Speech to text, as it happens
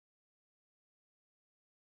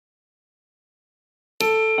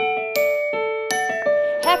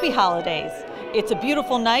Happy holidays! It's a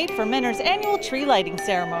beautiful night for Mentor's annual tree lighting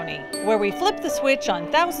ceremony, where we flip the switch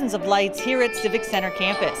on thousands of lights here at Civic Center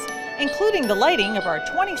campus, including the lighting of our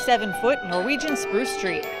 27-foot Norwegian spruce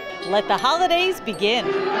tree. Let the holidays begin.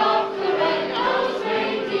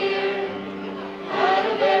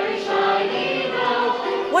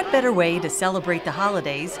 What better way to celebrate the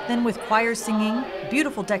holidays than with choir singing,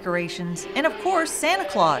 beautiful decorations, and of course, Santa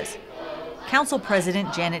Claus? Council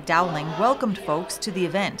President Janet Dowling welcomed folks to the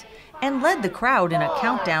event and led the crowd in a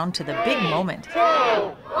countdown to the big moment. 2,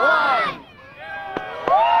 1.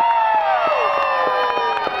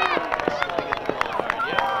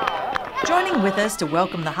 Joining with us to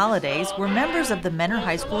welcome the holidays were members of the Mentor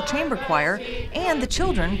High School Chamber Choir and the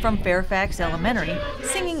children from Fairfax Elementary,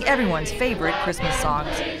 singing everyone's favorite Christmas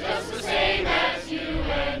songs.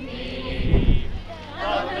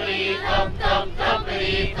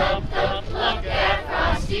 Look at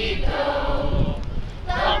Frosty go.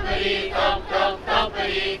 Thumpity thump thump,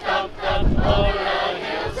 thumpity thump thump, over the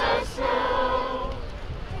hills of snow.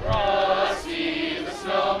 Frosty the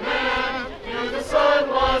snowman knew the sun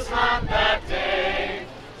was hot that day,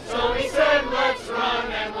 so he said, let's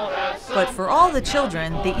run and we'll have some. But for all the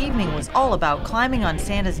children, the evening was all about climbing on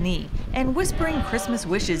Santa's knee and whispering Christmas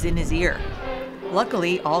wishes in his ear.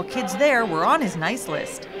 Luckily, all kids there were on his nice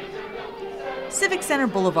list. Civic Center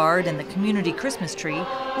Boulevard and the community Christmas tree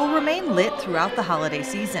will remain lit throughout the holiday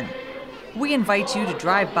season. We invite you to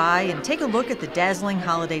drive by and take a look at the dazzling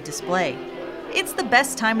holiday display. It's the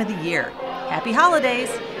best time of the year. Happy holidays!